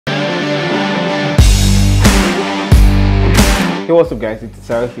Hey, what's up guys, it's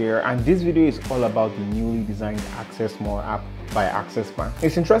Sarah here, and this video is all about the newly designed Access More app by AccessBank.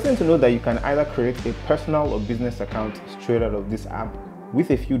 It's interesting to know that you can either create a personal or business account straight out of this app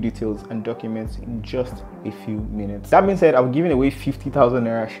with a few details and documents in just a few minutes. That being said, I'm giving away 50,000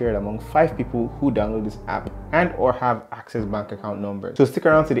 Naira shared among 5 people who download this app and or have AccessBank account numbers. So stick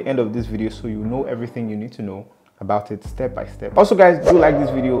around to the end of this video so you know everything you need to know about it step by step. Also guys, do like this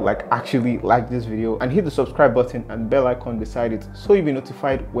video, like actually like this video, and hit the subscribe button and bell icon beside it so you'll be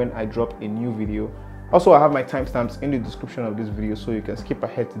notified when I drop a new video. Also, I have my timestamps in the description of this video so you can skip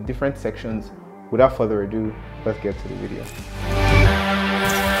ahead to different sections. Without further ado, let's get to the video.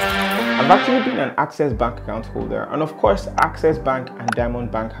 I've actually been an AccessBank account holder, and of course AccessBank and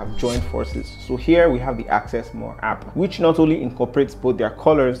Diamond Bank have joined forces. So here we have the Access More app, which not only incorporates both their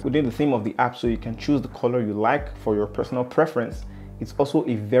colors within the theme of the app so you can choose the color you like for your personal preference. It's also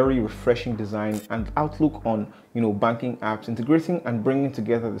a very refreshing design and outlook on banking apps, integrating and bringing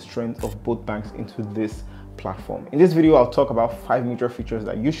together the strength of both banks into this platform. In this video, I'll talk about 5 major features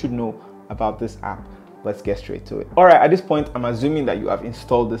that you should know about this app. Let's get straight to it. All right, at this point, I'm assuming that you have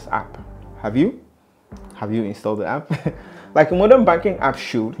installed this app. Have you? Have you installed the app? Like a modern banking app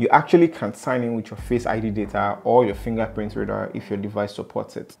should, you actually can sign in with your Face ID data or your fingerprint reader if your device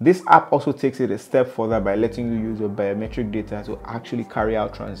supports it. This app also takes it a step further by letting you use your biometric data to actually carry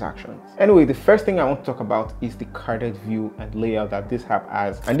out transactions. Anyway, the first thing I want to talk about is the carded view and layout that this app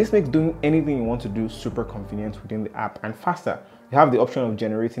has. And this makes doing anything you want to do super convenient within the app and faster. You have the option of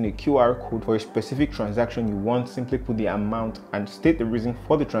generating a QR code for a specific transaction you want. Simply put the amount and state the reason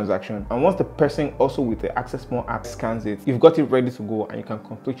for the transaction. And once the person also with the Access More app scans it, you've got it ready to go and you can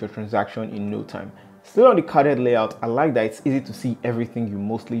complete your transaction in no time. Still on the carded layout, I like that it's easy to see everything you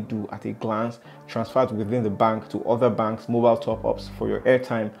mostly do at a glance, transferred within the bank to other banks, mobile top-ups for your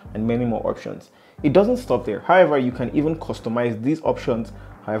airtime, and many more options. It doesn't stop there. However, you can even customize these options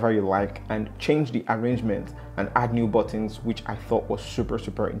however you like and change the arrangement and add new buttons, which I thought was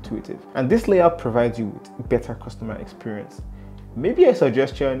super intuitive. And this layout provides you with better customer experience. Maybe a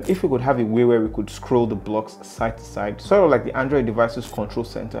suggestion, if we could have a way where we could scroll the blocks side to side, sort of like the Android device's control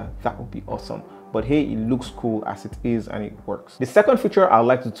center, that would be awesome. But hey, it looks cool as it is and it works. The second feature I'd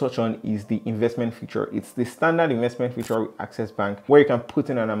like to touch on is the investment feature. It's the standard investment feature with AccessBank where you can put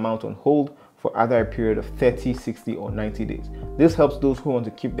in an amount on hold for either a period of 30, 60, or 90 days. This helps those who want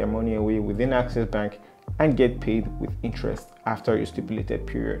to keep their money away within AccessBank and get paid with interest after your stipulated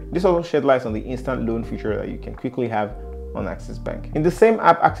period. This also sheds light on the instant loan feature that you can quickly have on AccessBank. In the same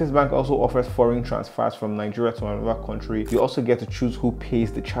app, AccessBank also offers foreign transfers from Nigeria to another country. You also get to choose who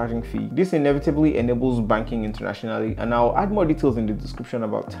pays the charging fee. This inevitably enables banking internationally, and I'll add more details in the description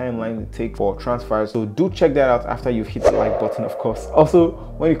about timeline it takes for transfers, so do check that out after you've hit the like button, of course. Also,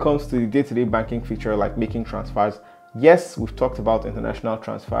 when it comes to the day-to-day banking feature like making transfers, yes, we've talked about international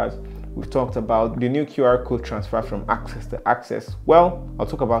transfers. We've talked about the new QR code transfer from Access to Access. Well, I'll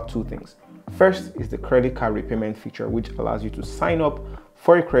talk about 2 things. First is the credit card repayment feature, which allows you to sign up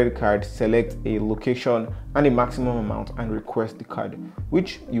for a credit card, select a location and a maximum amount and request the card,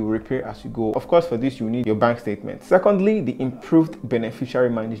 which you repay as you go. Of course, for this you need your bank statement. Secondly, the improved beneficiary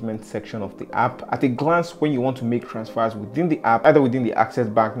management section of the app. At a glance, when you want to make transfers within the app, either within the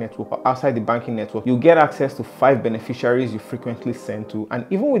AccessBank network or outside the banking network, you'll get access to 5 beneficiaries you frequently send to, and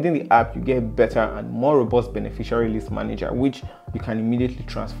even within the app you get better and more robust beneficiary list manager, which you can immediately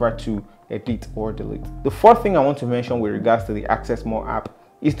transfer to, edit, or delete. The fourth thing I want to mention with regards to the Access More app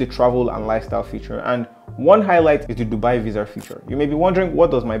is the travel and lifestyle feature, and one highlight is the Dubai visa feature. You may be wondering,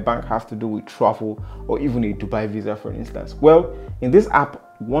 what does my bank have to do with travel or even a Dubai visa, for instance? Well, in this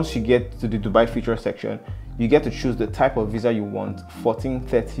app, once you get to the Dubai feature section, you get to choose the type of visa you want, 14,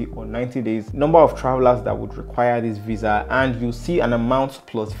 30, or 90 days, number of travelers that would require this visa, and you see an amount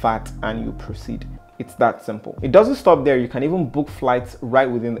plus VAT and you proceed. It's that simple. It doesn't stop there. You can even book flights right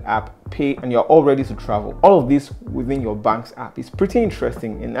within the app, pay, and you're all ready to travel. All of this within your bank's app. It's pretty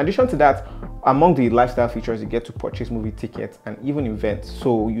interesting. In addition to that, among the lifestyle features, you get to purchase movie tickets and even events.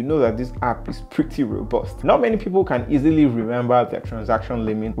 So you know that this app is pretty robust. Not many people can easily remember their transaction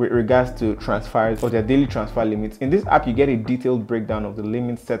limit with regards to transfers or their daily transfer limits. In this app, you get a detailed breakdown of the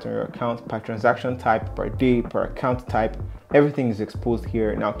limits set on your account per transaction type, per day, per account type. Everything is exposed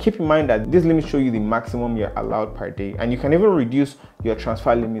here. Now keep in mind that these limits show you the maximum you're allowed per day, and you can even reduce your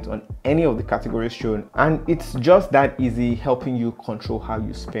transfer limit on any of the categories shown, and it's just that easy, helping you control how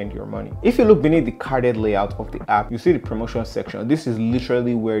you spend your money. If you look beneath the carded layout of the app, you see the promotion section. This is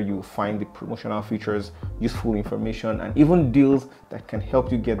literally where you find the promotional features, useful information, and even deals that can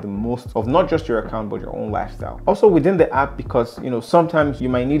help you get the most of not just your account but your own lifestyle. Also within the app, because sometimes you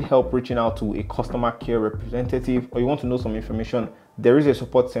might need help reaching out to a customer care representative, or you want to know some information, there is a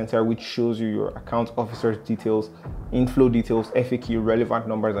support center which shows you your account officer's details, inflow details, FAQ, relevant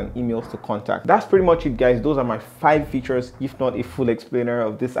numbers, and emails to contact. That's pretty much it, guys. Those are my 5 features, if not a full explainer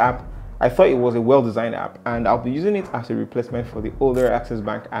of this app. I thought it was a well-designed app, and I'll be using it as a replacement for the older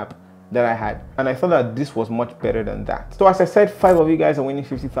AccessBank app that I had, and I thought that this was much better than that. So as I said, 5 of you guys are winning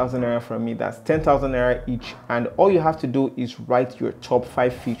 50,000 naira from me. That's 10,000 naira each, and all you have to do is write your top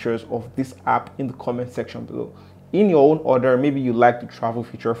 5 features of this app in the comment section below in your own order. Maybe you like the travel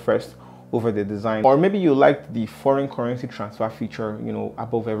feature first over the design, or maybe you liked the foreign currency transfer feature, you know,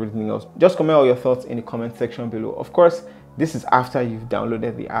 above everything else. Just comment all your thoughts in the comment section below. Of course, this is after you've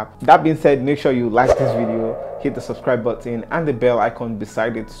downloaded the app. That being said, make sure you like this video, hit the subscribe button and the bell icon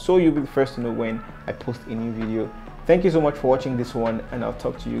beside it so you'll be the first to know when I post a new video. Thank you so much for watching this one, and I'll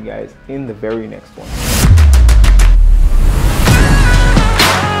talk to you guys in the very next one.